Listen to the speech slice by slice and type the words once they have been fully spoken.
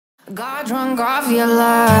Got drunk off your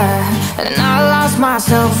love, and I lost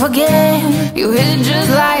myself again. You hit just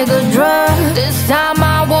like a drug. This time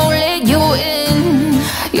I won't let you in.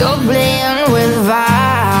 You're playing with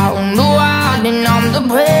fire. No, I didn't I'm the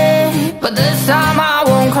prey, but this time I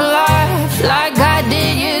won't collapse like I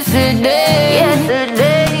did yesterday.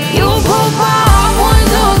 You broke my heart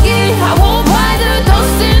once again. I won't buy the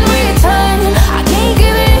dust in return. I can't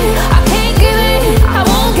give it, I can't give it, I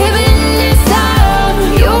won't give it this time.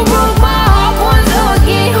 You broke my heart once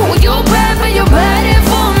again. Well, you're bad, but you're bad it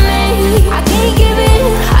for me. I can't give it,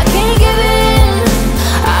 I can't give it.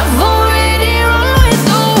 I've already run with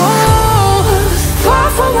the wolves, far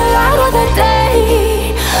from the light of the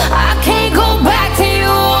day. I can't go back to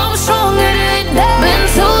you, I'm stronger today. Been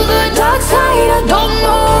to the dark side, I don't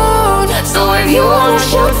know. So if you wanna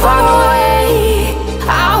shoot far away,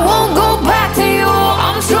 I won't go back to you.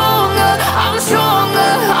 I'm stronger, I'm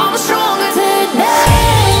stronger, I'm stronger today.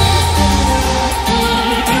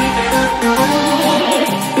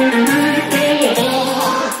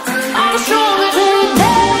 I'm stronger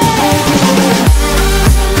today.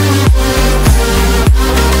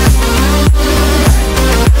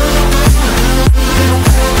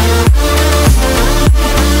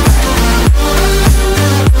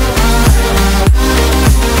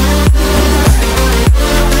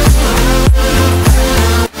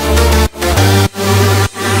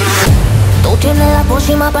 Tú tienes la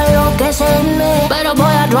pócima para enloquecerme, pero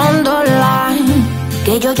voy a draw the line,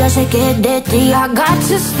 que yo ya sé que es de ti. I got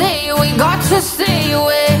to stay away, got to stay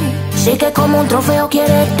away. Sí que como un trofeo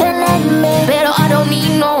quieres tenerme, pero I don't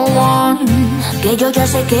need no one, que yo ya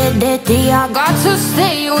sé que es de ti. I got to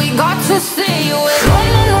stay away, got to stay away. No,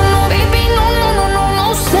 no, no.